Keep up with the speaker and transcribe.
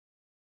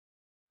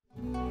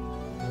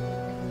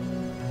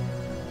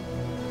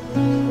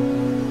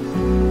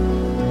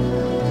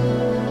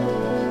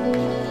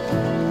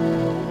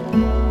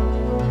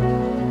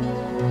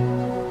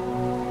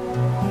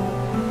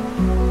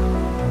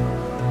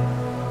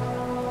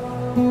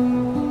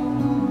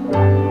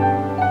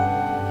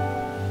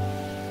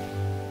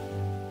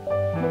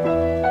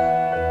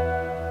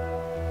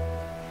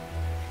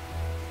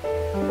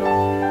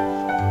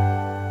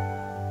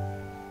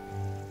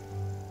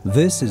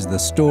This is the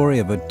story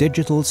of a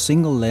digital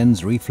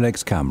single-lens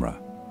reflex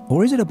camera.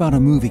 Or is it about a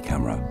movie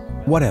camera?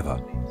 Whatever.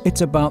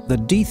 It's about the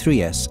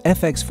D3s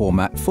FX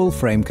format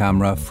full-frame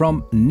camera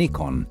from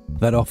Nikon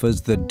that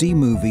offers the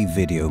D-movie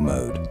video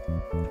mode.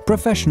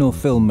 Professional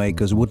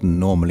filmmakers wouldn't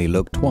normally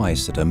look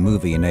twice at a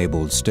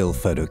movie-enabled still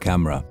photo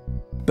camera.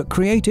 But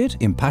Created,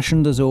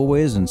 impassioned as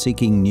always and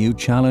seeking new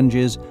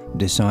challenges,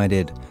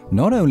 decided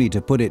not only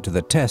to put it to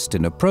the test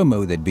in a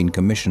promo they'd been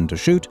commissioned to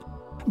shoot,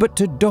 but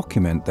to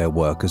document their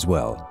work as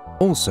well,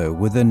 also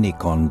with the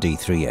Nikon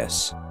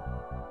D3s.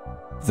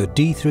 The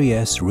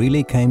D3s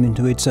really came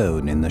into its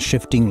own in the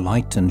shifting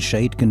light and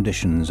shade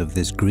conditions of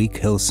this Greek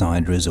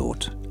hillside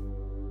resort.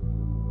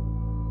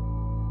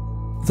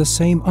 The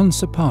same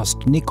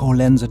unsurpassed Nikon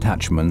lens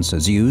attachments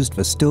as used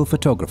for still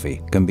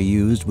photography can be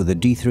used with the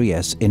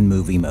D3s in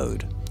movie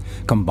mode.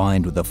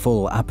 Combined with a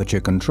full aperture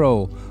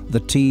control, the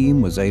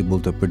team was able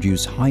to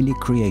produce highly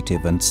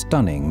creative and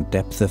stunning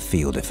depth of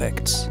field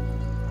effects.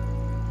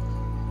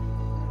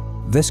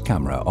 This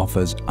camera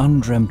offers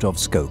undreamt-of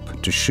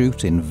scope to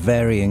shoot in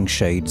varying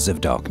shades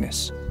of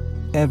darkness.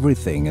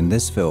 Everything in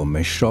this film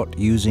is shot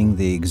using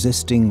the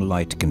existing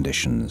light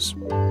conditions.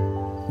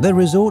 The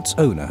resort's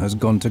owner has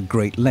gone to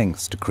great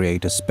lengths to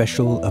create a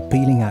special,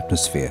 appealing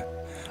atmosphere,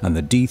 and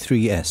the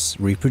D3s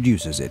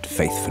reproduces it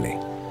faithfully.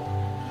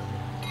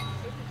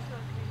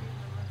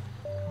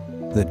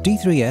 The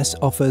D3s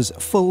offers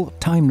full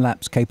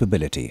time-lapse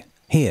capability.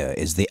 Here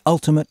is the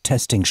ultimate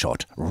testing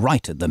shot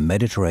right at the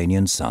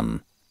Mediterranean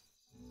sun.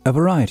 A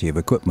variety of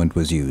equipment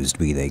was used,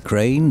 be they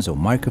cranes or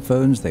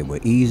microphones. They were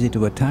easy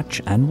to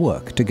attach and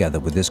work together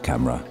with this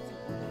camera.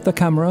 The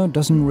camera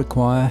doesn't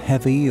require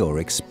heavy or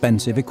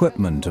expensive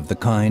equipment of the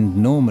kind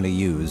normally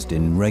used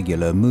in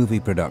regular movie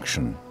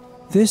production.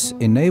 This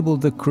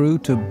enabled the crew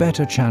to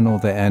better channel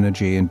their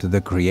energy into the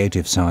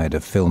creative side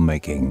of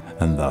filmmaking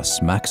and thus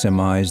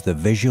maximize the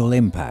visual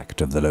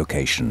impact of the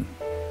location.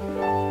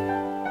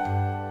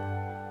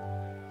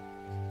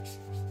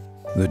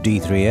 The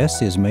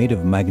D3s is made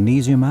of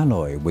magnesium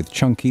alloy with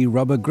chunky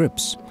rubber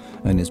grips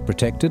and is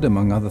protected,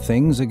 among other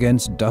things,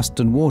 against dust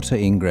and water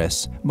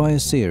ingress by a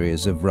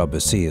series of rubber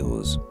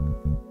seals.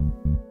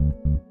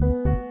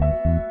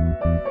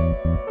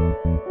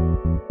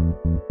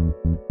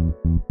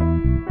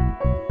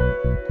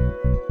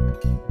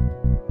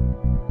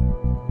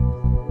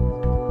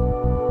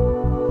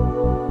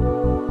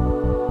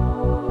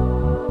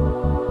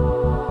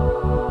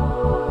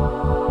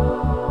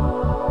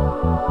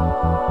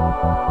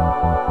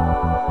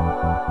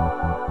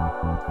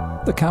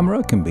 The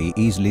camera can be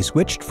easily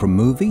switched from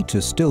movie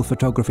to still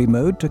photography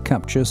mode to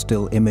capture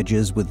still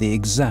images with the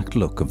exact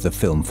look of the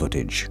film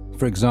footage.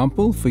 For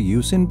example, for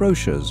use in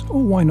brochures,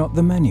 or why not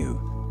the menu?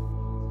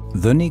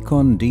 The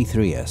Nikon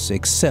D3s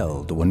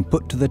excelled when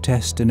put to the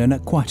test in an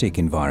aquatic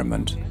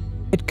environment.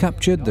 It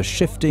captured the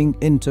shifting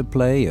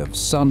interplay of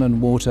sun and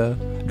water,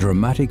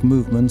 dramatic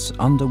movements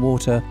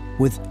underwater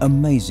with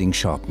amazing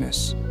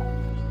sharpness.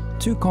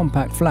 2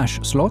 compact flash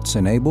slots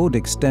enabled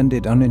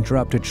extended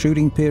uninterrupted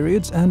shooting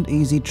periods and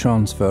easy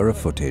transfer of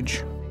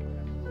footage.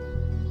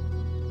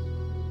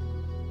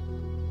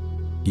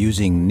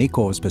 Using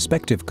Nikon's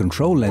perspective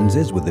control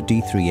lenses with the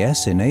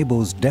D3s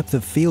enables depth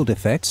of field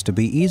effects to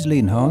be easily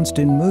enhanced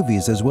in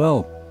movies as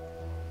well.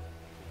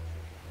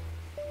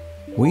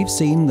 We've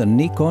seen the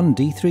Nikon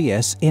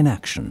D3s in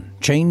action,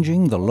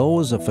 changing the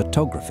laws of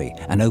photography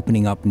and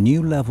opening up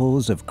new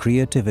levels of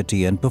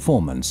creativity and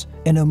performance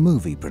in a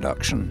movie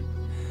production.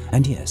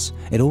 And yes,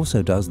 it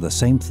also does the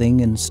same thing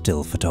in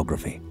still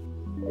photography.